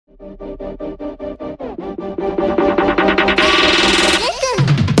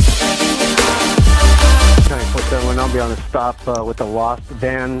I'll be on a stop with the lost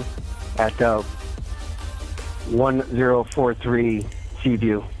van at 1043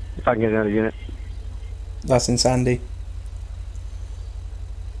 Seaview. If I can get another unit. That's in Sandy.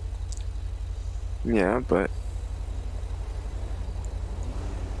 Yeah, but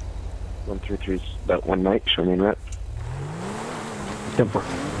 133 is about one night. Show me that. Simple.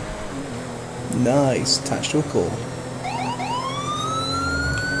 Nice. Attached to a call.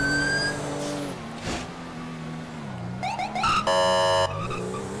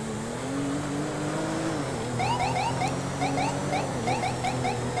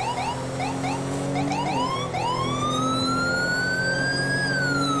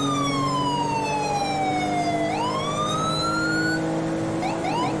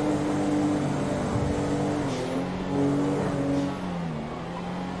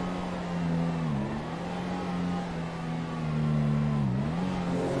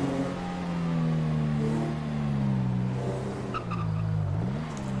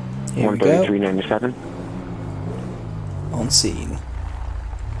 Here we go. 133.97. On scene.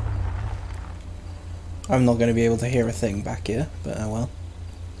 I'm not going to be able to hear a thing back here, but oh well.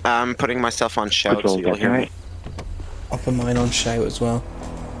 I'm putting myself on shout so you'll hear me. I'll put mine on shout as well.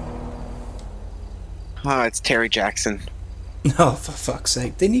 Oh, it's Terry Jackson. Oh, for fuck's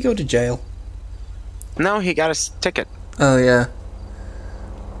sake. Didn't he go to jail? No, he got a ticket. Oh, yeah.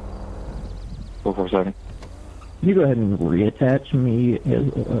 447. Can you go ahead and reattach me as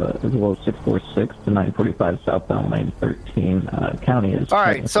well as 646 to 945 southbound lane 13 county is.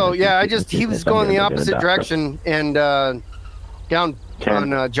 Alright, so yeah, he was going the opposite direction and down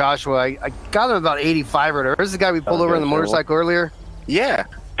on Joshua. I got him about 85 or there's the guy we pulled over on the motorcycle earlier. Yeah.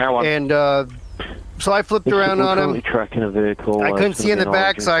 And so I flipped around on him. Tracking a vehicle, I couldn't see in the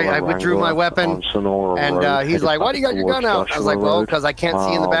back, so I withdrew my weapon. And he's like, "Why do you got your gun out?" I was like, "Well, because I can't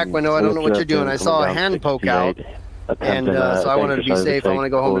see in the back window. I don't know what you're doing. I saw a hand poke out, and so I wanted to be safe. I want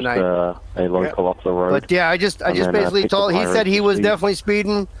to go home tonight." But yeah, I just basically told. He said he was definitely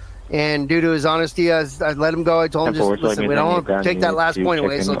speeding, and due to his honesty, I let him go. I told him, "Just listen, we don't want to take that last point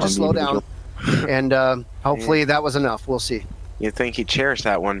away, so just slow down." And hopefully that was enough. We'll see. You'd think he cherished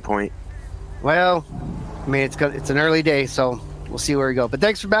that one point. Well, I mean, it's an early day, so we'll see where we go. But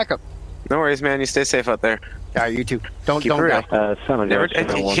thanks for backup. No worries, man. You stay safe out there. Yeah, you too. Don't die. Never,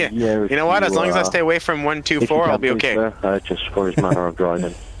 yeah. You know what? As long as I stay away from 124, I'll be okay. Just for his manner of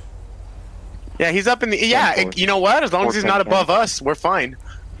driving. Yeah, he's up in the. Yeah, you know what? As long as he's not above us, we're fine.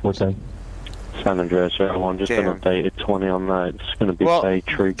 What's that? San Andreas, just an updated 20 on that. It's going to be say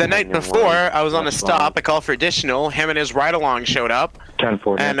true. The night before, I was on a stop. I called for additional. Him and his ride-along showed up.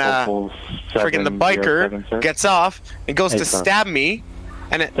 10-4, and friggin' the biker gets off and goes to stab me.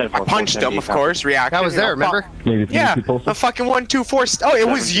 And I punched him, of course, reaction. I was there, remember? Yeah, a fucking 124. Oh, it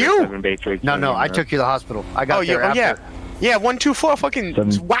was you! No, I took you to the hospital. I got there after. Yeah, 124 fucking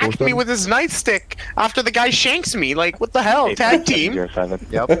whacked me with his nightstick after the guy shanks me. Like, what the hell? Tag team?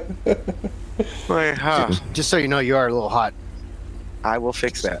 Yep. Like, just so you know, you are a little hot. I will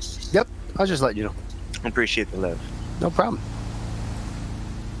fix that. Yep, I'll just let you know. Appreciate the love. No problem.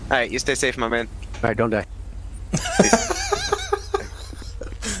 Alright, you stay safe, my man. Alright, don't die.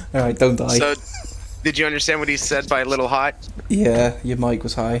 Alright, don't die. So, did you understand what he said by a little hot? Yeah, your mic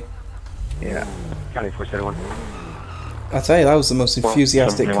was high. Yeah. County 471. I tell you, that was the most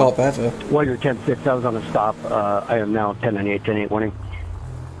enthusiastic cop ever. Warrior 10-6, I was on a stop. I am now 1098, 10-8 warning.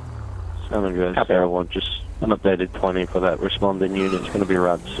 San Andreas, just an updated 20 for that responding unit. It's going to be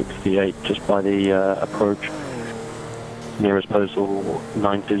around 68 just by the approach. Nearest postal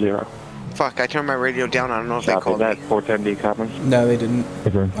 920. Fuck, I turned my radio down. I don't know if they called that. 410D copy. No, they didn't.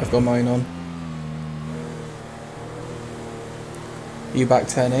 I've got mine on. You back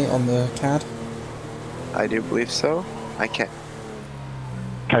 10-8 on the CAD? I do believe so. I can't.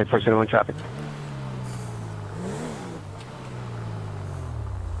 County 471 traffic.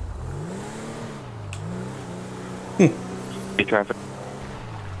 Traffic.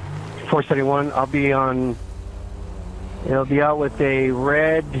 471, I'll be on. It'll be out with a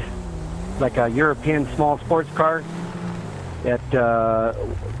red, like a European small sports car at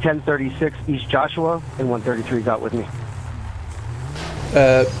 1036 East Joshua, and 133's out with me.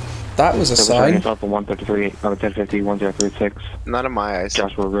 That was a sign. It's off of 133 on 1050 1036. Not in my eyes.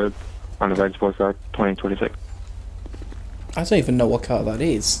 Joshua Road on a red sports car 2026. I don't even know what car that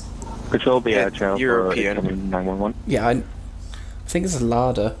is. Control be out channel European. for 911. Yeah, I think it's a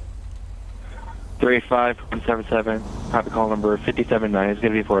Lada. 385-177, private call number 579 is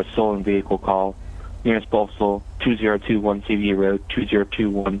going to be for a stolen vehicle call nearest Bolsel, 2021 CV Road,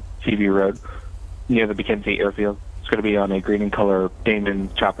 2021 CV Road, near the McKenzie Airfield. It's going to be on a green and color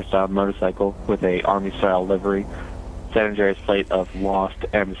Damon chopper-style motorcycle with a Army-style livery. San Andreas plate of Lost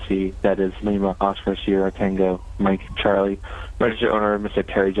MC, that is Lima, Oscar, Sierra, Tango, Mike, Charlie. Registered owner, Mr.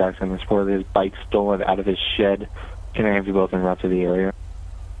 Terry Jackson, reported his bike stolen out of his shed. Can I have you both en route to the area?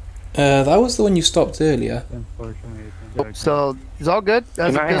 That was the one you stopped earlier. So, it's all good.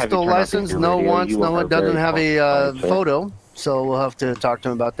 Has a pistol license, no wants, no one doesn't have a photo. So we'll have to talk to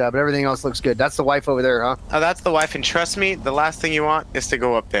him about that. But everything else looks good. That's the wife over there, huh? Oh, that's the wife. And trust me, the last thing you want is to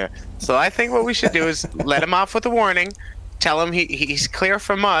go up there. So I think what we should do is let him off with a warning. Tell him he's clear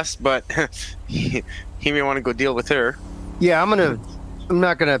from us, but he may want to go deal with her. Yeah, I'm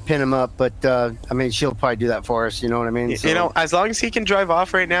not gonna pin him up, but I mean, she'll probably do that for us. You know what I mean? So, you know, as long as he can drive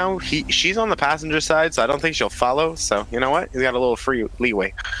off right now, she's on the passenger side, so I don't think she'll follow. So you know what? He's got a little free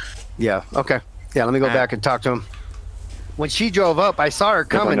leeway. Yeah. Okay. Yeah. Let me go back and talk to him. When she drove up, I saw her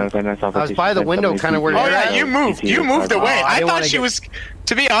coming. I was by the window, kind of where. Oh yeah, you moved. You moved away. I thought she was.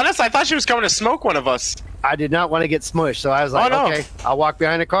 To be honest, I thought she was coming to smoke one of us. I did not want to get smushed, so I was like, okay, I'll walk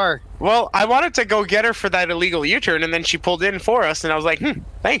behind the car. Well, I wanted to go get her for that illegal U-turn, and then she pulled in for us, and I was like,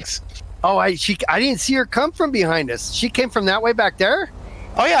 thanks. Oh, I didn't see her come from behind us. She came from that way back there?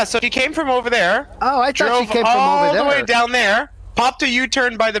 Oh yeah, so she came from over there. Oh, I thought she came from over there. All the way down there, popped a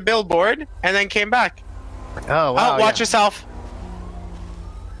U-turn by the billboard, and then came back. Oh, wow. Watch yourself.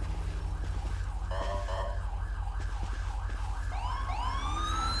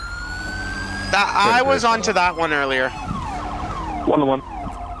 I was onto that one earlier.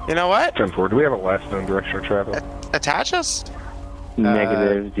 1-1. You know what? 10-4. Do we have a last known direction of travel? Attach us?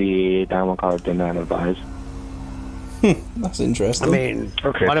 Negative. The 911 caller did not advise. That's interesting. I mean,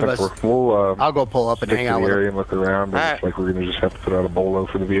 okay, one of us. I'll go pull up and hang out with her and look around. It's like we're gonna just have to put out a bolo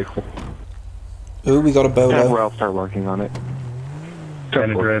for the vehicle. Ooh, we got a bolo. Yeah, I'll start working on it. San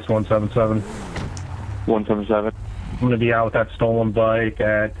Andreas 177. 177. I'm going to be out with that stolen bike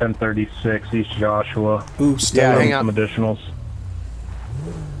at 1036 East Joshua. Ooh, yeah, hang on. Some additionals.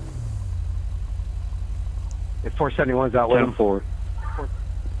 If 471 is out, let him forward.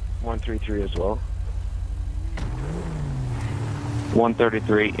 133 as well.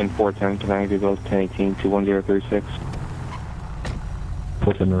 133 and 410. Can I do those 1018 to 1036?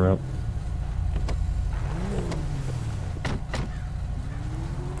 410 in a route.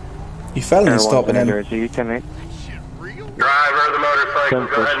 You fell in stopping him. Driver of the motorcycle,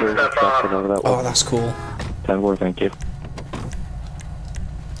 go ahead and step off. Oh, that's cool. 10-4, thank you.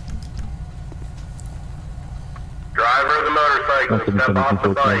 Driver of the motorcycle, step off the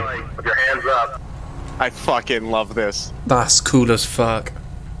bike with your hands up. I fucking love this. That's cool as fuck.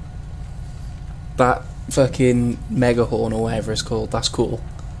 That fucking mega horn or whatever it's called, that's cool.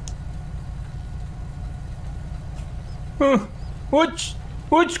 What's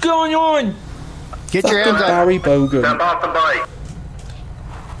going on? Get your hands up. Barry Bogan. Step off the bike.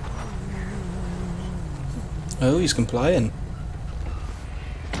 Oh, he's complying.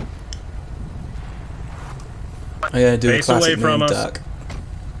 Oh yeah, do a classic moon duck.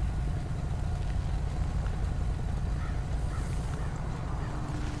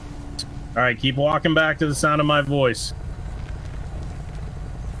 Alright, keep walking back to the sound of my voice.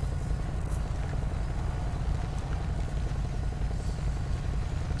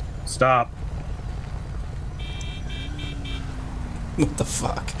 Stop. What the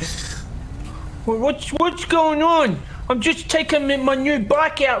fuck? What's going on? I'm just taking my new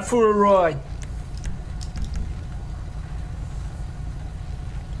bike out for a ride.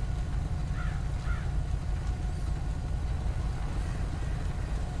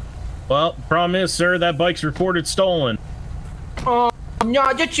 Well, the problem is, sir, that bike's reported stolen. Oh,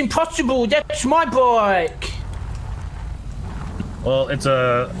 no, that's impossible. That's my bike. Well, it's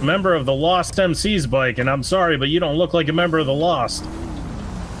a member of the Lost MC's bike, and I'm sorry, but you don't look like a member of the Lost.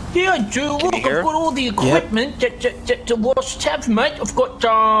 Yeah, I do. Look, I've got all the equipment that the Lost have, mate. I've got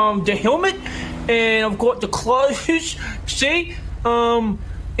the helmet, and I've got the clothes. See, and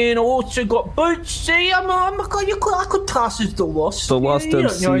I also got boots. See, I could pass as the Lost. So Lost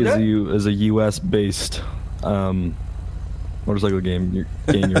MC is a US-based motorcycle game.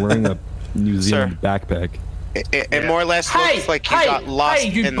 You're wearing a New Zealand backpack. It more or less looks like you got lost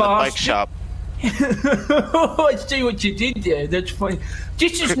in the bike shop. I see what you did there. That's funny.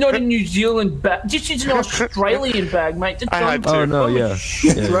 This is not a New Zealand bag. This is an Australian bag, mate. I'm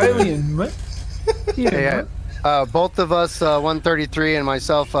Australian, mate. Yeah. Both of us, 133 and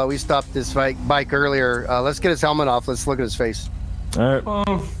myself, we stopped this bike earlier. Let's get his helmet off. Let's look at his face. All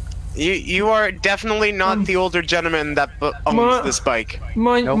right. You are definitely not the older gentleman that owns this bike.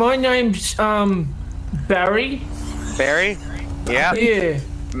 My name's Barry. Barry? Yeah. Yeah.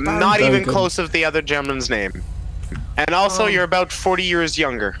 Not even close of the other gentleman's name. And also, you're about 40 years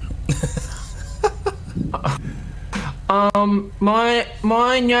younger.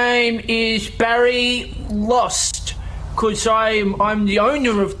 My name is Barry Lost, cause I'm the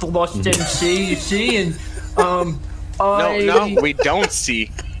owner of the Lost MC, you see, and No, we don't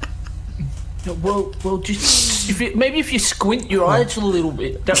see. Well, just maybe if you squint your eyes a little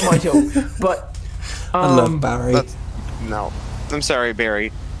bit, that might help. But I love Barry. No, I'm sorry,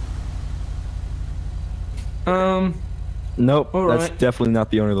 Barry. Nope, all that's right. definitely not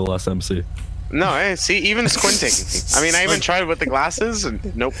the owner of the Lost MC. No, see, even squinting. I mean, I even tried with the glasses,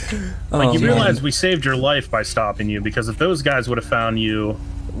 and nope. Like, you realize we saved your life by stopping you, because if those guys would have found you...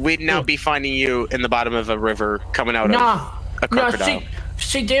 We'd now be finding you in the bottom of a river coming out of a crocodile.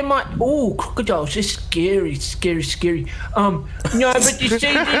 See, they might... Oh, crocodiles, they're scary. No, but you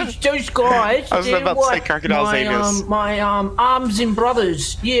see, those guys... I was about to say crocodiles, Angus. My arms and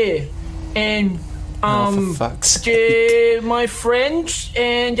brothers, yeah. And... for fuck's sake. my friends,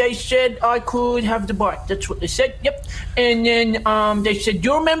 and they said I could have the bike. That's what they said. Yep. And then they said,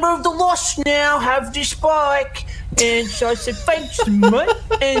 "You're a member of the Lost now. Have this bike." And so I said, "Thanks, mate."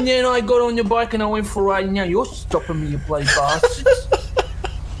 And then I got on the bike and I went for a ride. Now you're stopping me, you bloody bastards.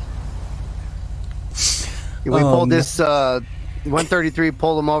 We pulled this 133,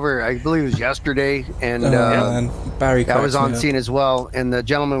 pulled him over. I believe it was yesterday, and Barry I was on scene as well. And the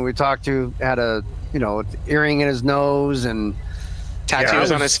gentleman we talked to had a earring in his nose and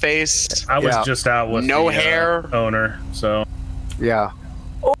tattoos on his face. I was just out with no the, hair owner, so yeah.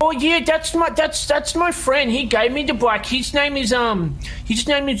 Oh yeah, that's my friend. He gave me the bike. His name is Alan,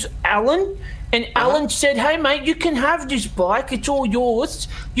 and Alan said, "Hey mate, you can have this bike. It's all yours.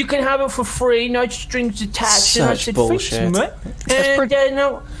 You can have it for free, no strings attached." Such and I said, bullshit. "Thanks, mate."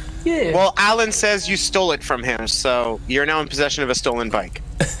 And yeah. Well, Alan says you stole it from him, so you're now in possession of a stolen bike.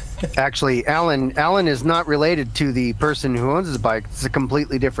 Actually, Alan is not related to the person who owns his bike. It's a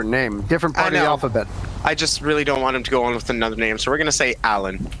completely different name, different part of the alphabet. I just really don't want him to go on with another name, so we're gonna say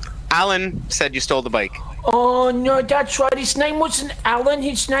Alan. Alan said you stole the bike. Oh no, that's right. His name wasn't Alan.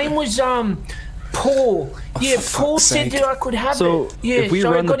 His name was Paul. Yeah, Paul said that I could have it. Yeah, if we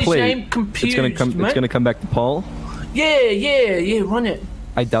run the plate, it's gonna come back to Paul. Yeah, run it.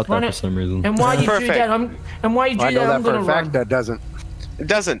 I doubt that for some reason. And why you do that? I know that for a fact that doesn't. It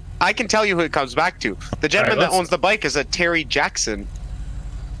doesn't. I can tell you who it comes back to. The gentleman that owns the bike is a Terry Jackson.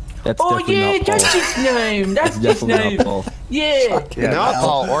 That's not that's his name. That's his name. Not Paul. Yeah. Not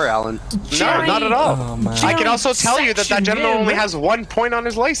Paul or Alan. No, not at all. Oh, man. I can also tell you that gentleman only has 1 point on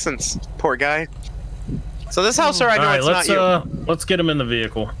his license. Poor guy. So this house, sir, I know it's not you. Let's get him in the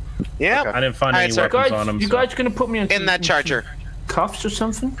vehicle. Yeah. I didn't find any weapons on him. You guys gonna put me in that Charger? Cuffs or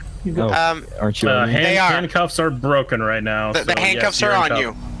something? Aren't you? Handcuffs are broken right now. The handcuffs are on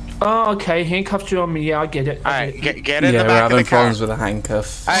you. Oh, okay. Handcuffs are on me. Yeah, I get it. All right, get in the back of the car. Yeah, we're having problems with the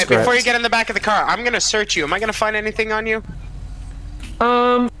handcuff. All right, before you get in the back of the car, I'm gonna search you. Am I gonna find anything on you?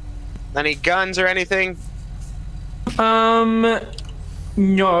 Any guns or anything? No.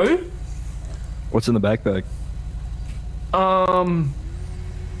 What's in the backpack?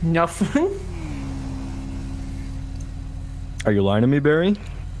 Nothing. Are you lying to me, Barry?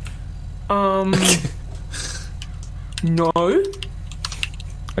 No.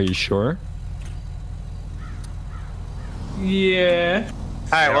 Are you sure? Yeah.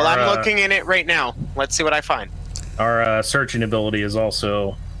 Alright, well, I'm looking in it right now. Let's see what I find. Our searching ability is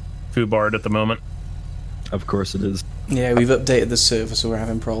also foobarred at the moment. Of course it is. Yeah, we've updated the server, so we're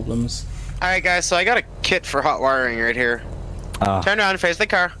having problems. Alright, guys, so I got a kit for hot wiring right here. Turn around and face the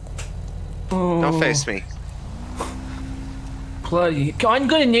car. Don't face me. Bloody, I'm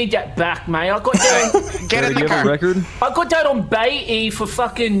gonna need that back, mate. I got that. Get in the car. Record? I got that on Baity for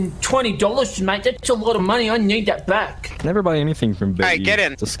fucking $20, mate. That's a lot of money. I need that back. Never buy anything from Baity. Alright, get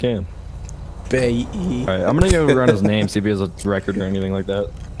in. It's a scam. Baity. Alright, I'm gonna go run his name, see if he has a record or anything like that.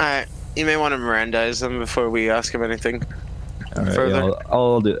 Alright, you may want to Mirandize him before we ask him anything. Alright, further. yeah,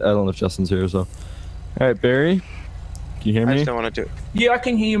 I'll do. I don't know if Justin's here, so. Alright, Barry, can you hear me? I just don't want to do it. Yeah, I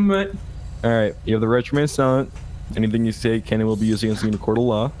can hear you, mate. Alright, you have the right to remain silent. Anything you say can and will be used against you in a court of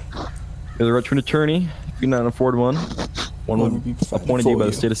law. You have the right to an attorney. If you cannot afford one will be appointed to you by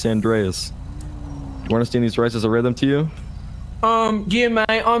the state of San Andreas. Do you understand these rights as I read them to you? Yeah,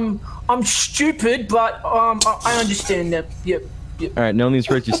 mate. I'm stupid, but I understand that. Yep. Alright, knowing these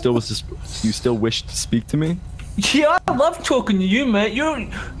rights, you still wish to speak to me? Yeah, I love talking to you, mate.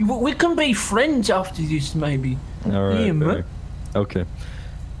 We can be friends after this, maybe. Alright, yeah, mate. Okay.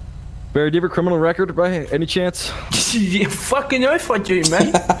 Barry, do you have a criminal record by any chance? Yeah, fucking oath I do,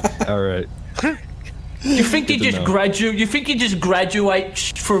 mate. Alright. You think you just graduate? You think you just graduate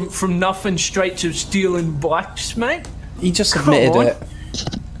from nothing straight to stealing bikes, mate? He just admitted it.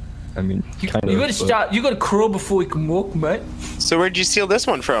 I mean, you gotta start. You gotta crawl before you can walk, mate. So where'd you steal this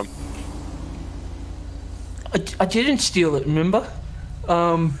one from? I didn't steal it. Remember?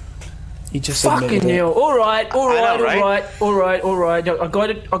 He just fucking hell! All right. I got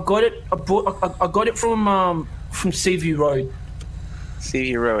it. I got it from CV Road.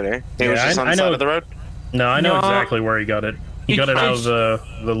 CV Road, eh? It was Yeah, just on the side of the road. No, I know exactly where he got it. He got it out of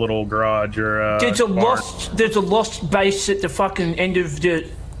the little garage or. There's a lost base at the fucking end of the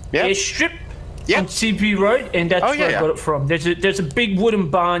airstrip on CP Road, and that's where I got it from. There's a big wooden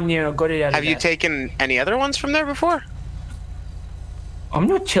barn there. I got it out. Have you taken any other ones from there before? I'm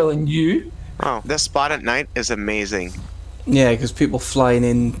not telling you. Oh, this spot at night is amazing. Yeah, because people flying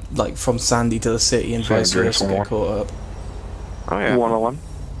in like from Sandy to the city and vice versa get caught up. Oh yeah. 101.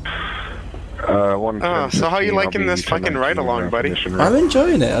 So how you liking this fucking ride along, buddy? I'm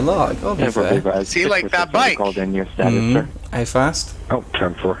enjoying it a lot. I'll be fair. See, like that bike. How fast? Oh,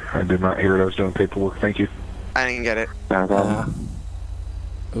 10-4. I did not hear it. I was doing paperwork. Thank you. I didn't get it.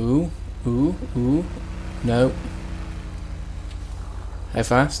 Ooh. No. How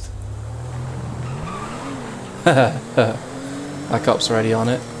fast? That cop's already on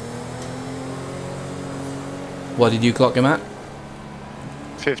it. What did you clock him at?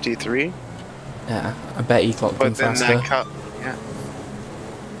 53. Yeah, I bet he clocked him faster. That cup, yeah.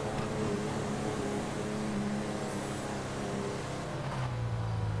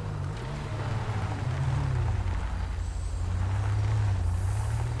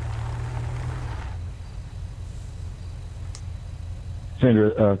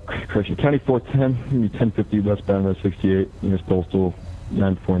 Sandra, correction, County 410, 1050 westbound Route 68, nearest postal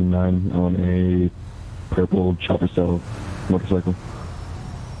 949 on a purple chopper style motorcycle.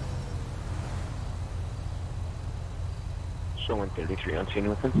 Show 133 on scene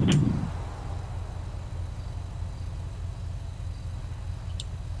with him.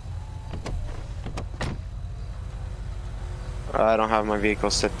 I don't have my vehicle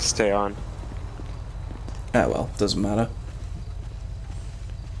set to stay on. Ah well, doesn't matter.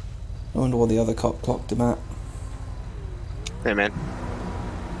 I wonder what the other cop clocked him at. Hey man.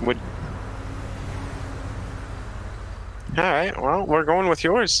 Alright, well, we're going with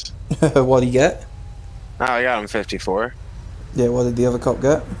yours. What'd he get? Oh, I got him 54. Yeah, what did the other cop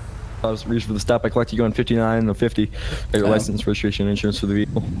get? I was reaching for the stop. I collected you on 59 and 50. Got your license, registration, and insurance for the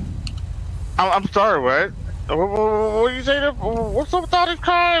vehicle. I'm sorry, what? What do you say? What's up with all these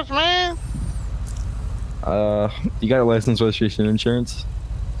cars, man? You got a license, registration, and insurance?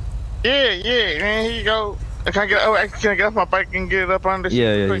 Yeah, man, here you go. Can I get off my bike and get it up on this?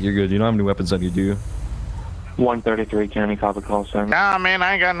 Yeah, you're good. You don't have any weapons on you, do you? 133, County copy call, sir. Nah, man,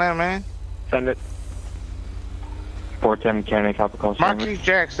 I ain't got nothing, man. Send it. 410, County copy call, sir. Marquise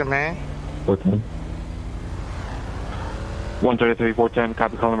Jackson, man. 410. 133, 410,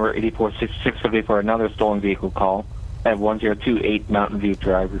 copy call number 84650 for another stolen vehicle call at 1028 Mountain View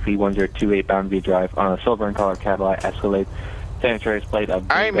Drive. Repeat, 1028 Mountain View Drive on a silver and color Cadillac Escalade. Sanitary plate of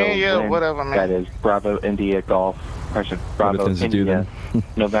Alright, man, whatever, man. That is Bravo India Golf. Bravo India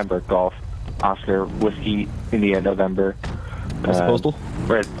November Golf. Oscar Whiskey India November. What's the postal?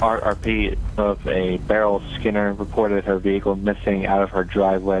 Red RRP of a Beryl Skinner reported her vehicle missing out of her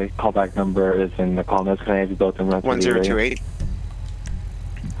driveway. Callback number is in the call notes. Can I have you both in run? 1028.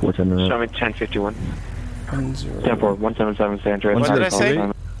 Show me 1051. 177 San Andreas. What did I say?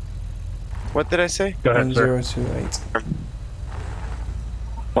 What did I say? Go ahead, sir. 1028.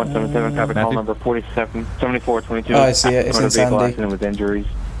 177, copy call number 477422. Oh, I see it. It's in Sandy. Accident with injuries.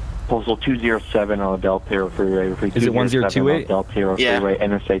 Postal 207 on the Del Perro Freeway. Is it 1028? Del Perro Freeway,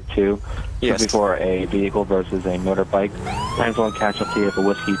 Interstate 2. Yes. Before a vehicle versus a motorbike. Plans on casualty of a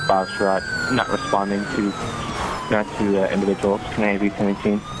whiskey foxtrot not responding to individuals. Can I have you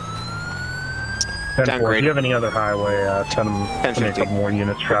 1018? 10-4. If you have any other highway, send them a couple more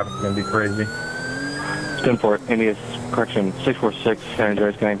units. Traffic's gonna be crazy. 10-4, India's correction 646 San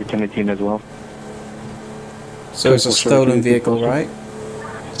Andreas. Can I have you 1018 as well? So it's a stolen vehicle, right?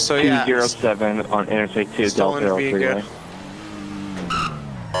 So yeah, 207 on Interstate 2 Del Perro Freeway.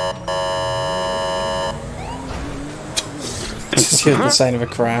 Just hear the sign of a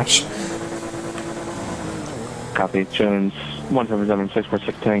crash. Copy. Jones 177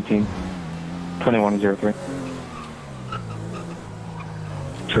 646 1018 2103.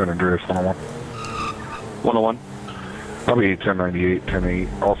 San Andreas 101. 101. I'll be 1098, 108.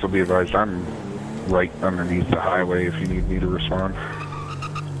 Also be advised, I'm right underneath the highway if you need me to respond.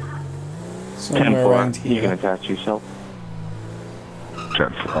 Somewhere around here. You can attach yourself.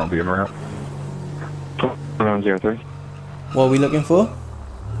 10-4, I'll be en route. 103. What are we looking for?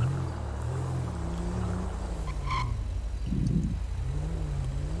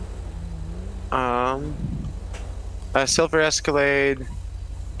 A silver Escalade.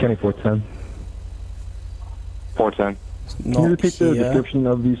 Kenny 410. 410. Can you repeat the description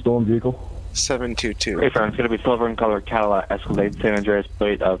of the stolen vehicle? 722. Hey, friend, it's going to be silver in color Cadillac Escalade San Andreas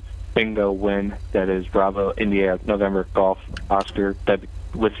plate of Bingo Win. That is Bravo, India, November, Golf, Oscar,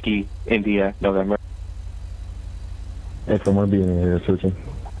 Whiskey, India, November. Hey, from where being here searching?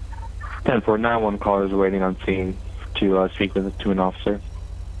 10-491 callers waiting on scene to speak to an officer.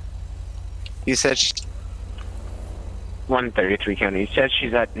 You said 133 County. You said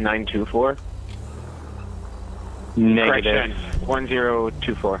she's at 924? Negative.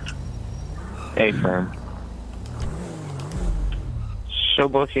 1024. A firm. Show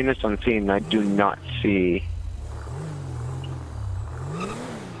both units on scene. I do not see.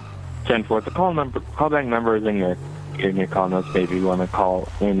 10-4. The callback number is in your call notes. Maybe you want to call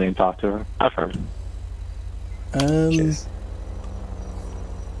in and talk to her. Affirm.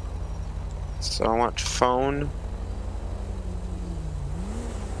 So I want phone.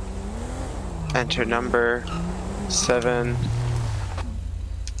 Enter number 7.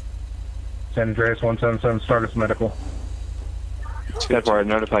 San Andreas 177, Stardust Medical. That's where I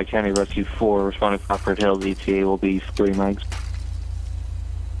notify County Rescue 4. Responding to Crawford Hill. ETA will be 3 mics.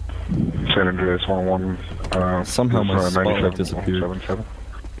 San Andreas 11. Somehow my spotlight disappeared. I'm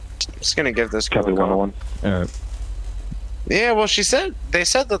just gonna give this Copy 101. Alright. Yeah, well, they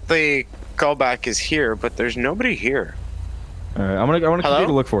said that the callback is here, but there's nobody here. Alright, I wanna continue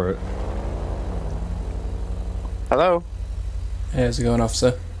to look for it. Hello? Hey, how's it going,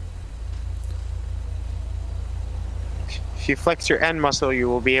 officer? If you flex your end muscle, you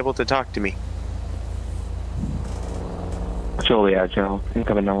will be able to talk to me. Surely, General.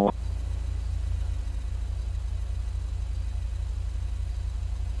 Incoming number 1.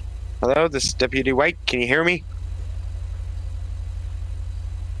 Hello, this is Deputy White. Can you hear me?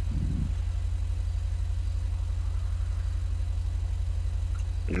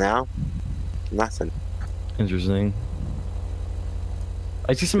 No? Nothing. Interesting.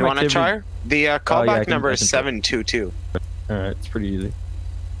 I see some You want to activity. try? The callback number is 722. Alright, it's pretty easy.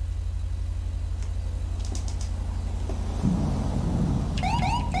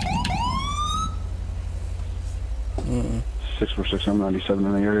 Mm-mm. 646, I'm 97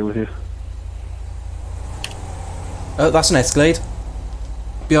 in the area with you. Oh, that's an Escalade.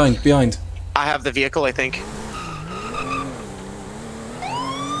 Behind. I have the vehicle, I think.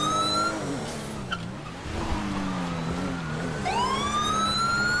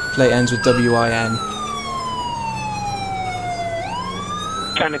 Plate ends with WIN.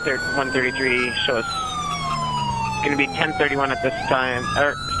 County 133, show us. It's gonna be 1031 at this time.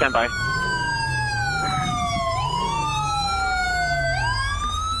 Stand by.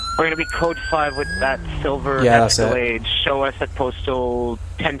 We're gonna be code 5 with that silver Escalade. Show us at postal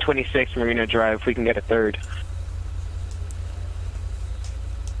 1026 Marina Drive if we can get a third.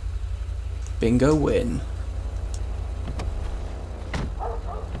 Bingo win.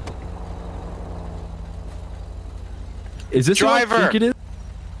 Is this driver? what I think it is?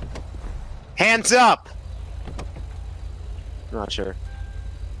 Hands up! I'm not sure.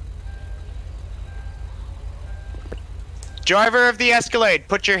 Driver of the Escalade,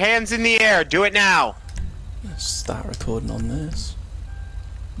 put your hands in the air. Do it now. Let's start recording on this.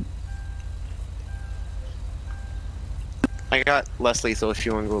 I got less lethal if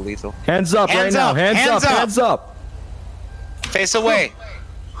you want to go lethal. Hands up right now. Hands up. Face away.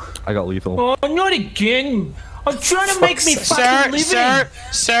 I got lethal. Oh, not again. I'm trying to make me fucking live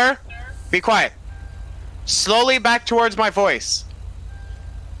Sir, be quiet. Slowly back towards my voice.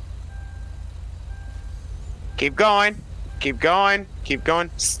 Keep going. Keep going. Keep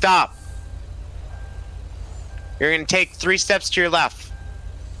going. Stop. You're gonna take 3 steps to your left.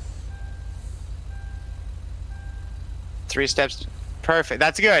 3 steps. Perfect.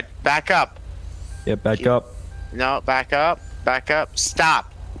 That's good. Back up. Yep, back up. No, back up. Back up.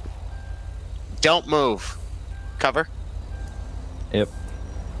 Stop. Don't move. Cover. Yep.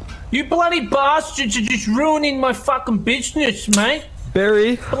 You bloody bastards are just ruining my fucking business, mate.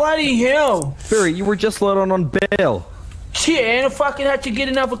 Barry. Bloody hell. Barry, you were just let on bail. Yeah, and I fucking had to get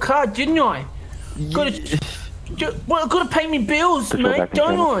another car, didn't I? Gotta pay me bills, mate,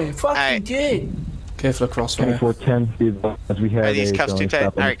 don't I? Fucking did. Careful crossfire. 2410, as we had. Are these cuffs too tight?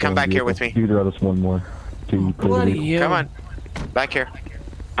 Alright, come back here with me. You draw us one more. Bloody hell. Come on. Back here.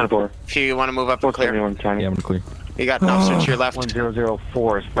 If you want to move up and clear. Yeah, I'm gonna clear. You got an officer to your left.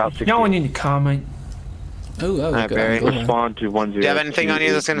 1004 is about 60. No one in the car, mate. Alright, Barry. Respond to 10. Do you have anything on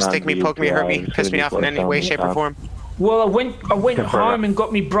you that's gonna stick me, poke me, hurt me, piss me off in any way, shape, or form? Well, I went home and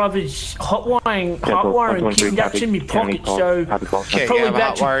got me brother's hot wiring kit. That's in my pocket, so okay, you have a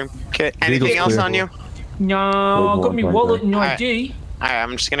hot wiring kit. Anything else on you? No, I got my wallet and ID. Alright,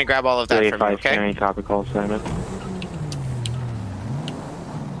 I'm just gonna grab all of that from you, okay? Any copy call, Simon?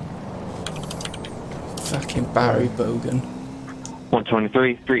 Fucking Barry Bogan.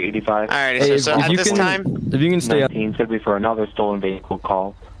 123, 385. Alright, so at this time... If you can stay up... 19 should be for another stolen vehicle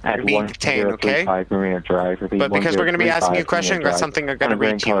call at being detained, okay? Marina Drive. But because we're going to be asking you questions, we've got something I'm going to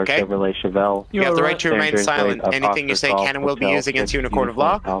read to you, okay? You have the right to remain silent. Anything you say can and will be used against you in a court of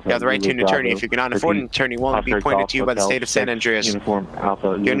law. You have the right to an attorney. If you cannot afford an attorney, will only be appointed to you by the state of San Andreas. Do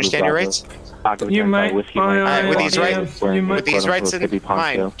you understand your rights? You might. With these rights in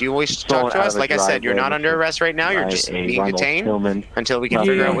mind, do you wish to talk to us? Like I said, you're not under arrest right now. You're just being detained until we can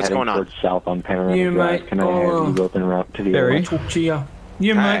figure out what's going on. You might. Barry. Talk to you.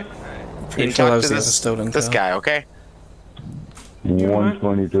 You might. Pretty sure that was the other stolen car. This guy, okay?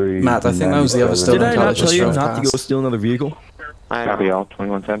 123. Matt, I think that was the other stolen car. Did I not tell you not to go steal another vehicle? Copy all,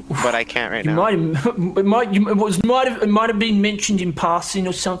 2110. But I can't right now. It might have been mentioned in passing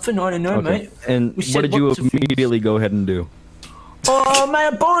or something. I don't know, mate. And what did you immediately go ahead and do? Oh,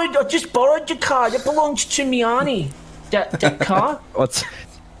 man, I just borrowed your car. That belongs to me auntie. That car. What's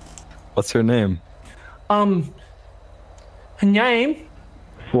her name? Her name.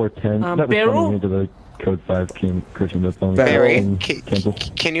 410. Beryl? Into the code 5 Christian phone. Barry,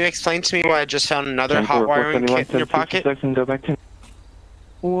 can you explain to me why I just found another hot wiring kit in your pocket?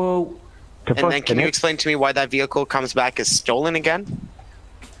 Well, and then can you explain to me why that vehicle comes back as stolen again?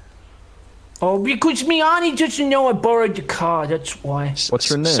 Oh, because me auntie doesn't know I borrowed the car. That's why. What's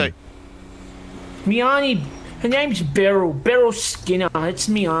her name? Me auntie, her name's Beryl. Beryl Skinner. It's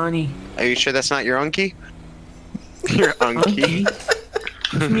me auntie. Are you sure that's not your unkie? Your unkie?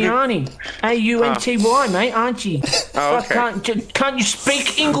 Me auntie. A-U-N-T-Y, mate, auntie. Oh, okay. Can't you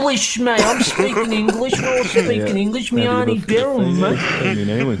speak English, mate? I'm speaking English. We're all speaking English. Me auntie Beryl, mate. Your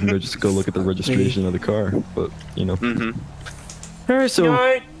name, we can just go look at the registration of the car, but, you know. Alright,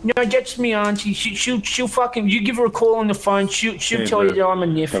 so... No, that's me auntie. She'll fucking... You give her a call on the phone, she'll tell you that I'm a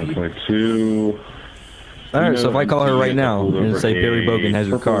nephew. Alright, so if I call her right now and say Barry Bogan has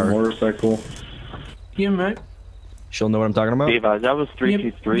your car... Motorcycle. Yeah, mate. She'll know what I'm talking about? That was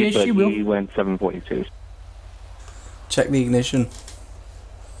 323, yes, but she will. he went 742. Check the ignition.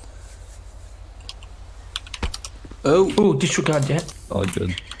 Oh, disregard that. All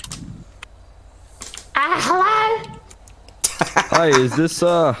good. Hello? Hi, is this,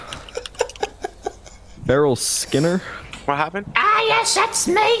 Beryl Skinner? What happened? Yes, that's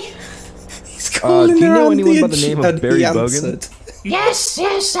me. Do you know anyone by the name of Barry Bogan? Yes,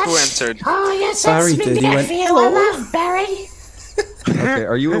 that's... Who answered? Oh, yes, that's Barry me, did. He went, nephew. hello. I love Barry. Okay,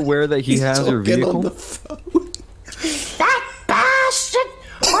 are you aware that he has your vehicle? That bastard!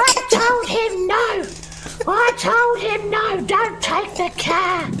 I told him no, don't take the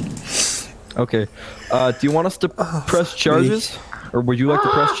car. Okay, do you want us to press charges? Or would you like to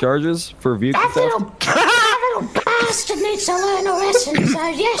press charges for vehicle theft? That little bastard needs to learn a lesson, so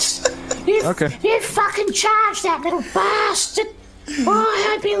yes. You fucking charge that little bastard. Oh,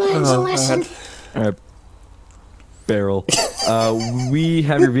 I hope he learns a lesson. Alright. Beryl. We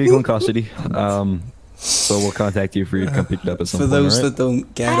have your vehicle in custody. So we'll contact you for you to come pick it up at some point. For those that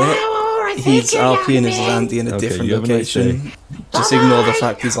don't get it, he's RPing his Andy in a different location. Just ignore the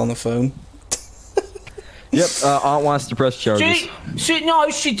fact he's on the phone. Yep, Aunt wants to press charges. No,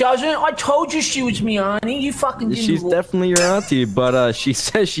 she doesn't. I told you she was me auntie. You fucking didn't. She's definitely your auntie, but she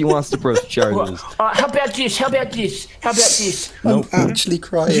says she wants to press charges. How about this? Nope. I'm actually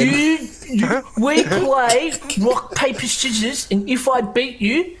crying. We play rock, paper, scissors, and if I beat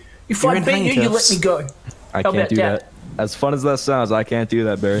you, you let me go. I can't do that. As fun as that sounds, I can't do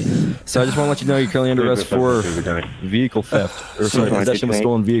that, Barry. So I just want to let you know you're currently under arrest for vehicle theft. Or sorry, possession of a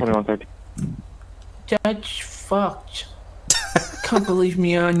stolen vehicle. That's fucked. Can't believe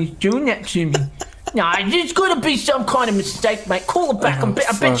me auntie's doing that to me. Nah, there's gotta be some kind of mistake, mate. Call her back.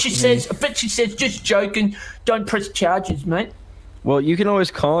 I bet she says, just joking. Don't press charges, mate. Well, you can always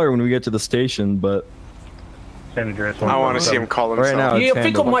call her when we get to the station, but... I want to see him call himself. Right now, yeah, I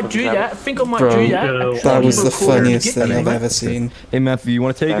think I might do that. That was the funniest thing I've ever seen. Hey, Matthew, you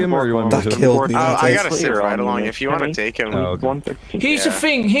want to take him, or you want me to? That killed me. I gotta sit right along. If you want to take him. Here's the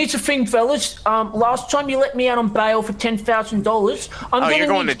thing, fellas. Last time you let me out on bail for $10,000. You're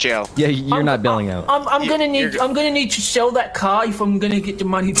going to jail. Yeah, you're not bailing out. I'm gonna need to sell that car if I'm gonna get the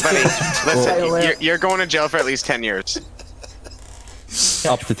money to listen, you're going to jail for at least 10 years.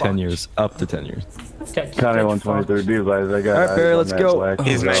 Up to 10 years. Up to 10 years. County 123 B-Vise, I got. Alright, Barry, let's go.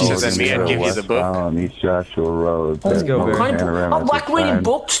 He's nicer than me, I'd give you the book. On East Joshua Road. Let's go, Barry. I like reading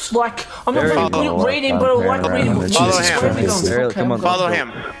books, like, I'm not very good at reading, but I like reading books. Follow him. Come on. Follow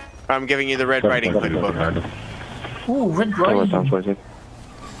him. I'm giving you the Red Riding Hood book. Ooh, Red Riding Hood.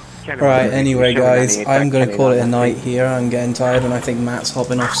 Right, anyway guys, I'm going to call it a night here. I'm getting tired and I think Matt's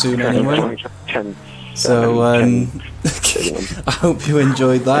hopping off soon anyway. So, I hope you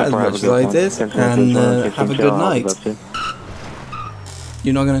enjoyed that as much as I did, and have a good night.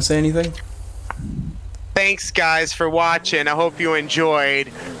 You're not going to say anything? Thanks guys for watching, I hope you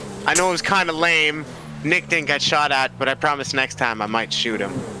enjoyed. I know it was kind of lame. Nick didn't get shot at, but I promise next time I might shoot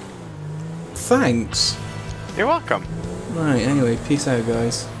him. Thanks. You're welcome. Right, anyway, peace out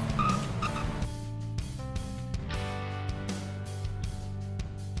guys.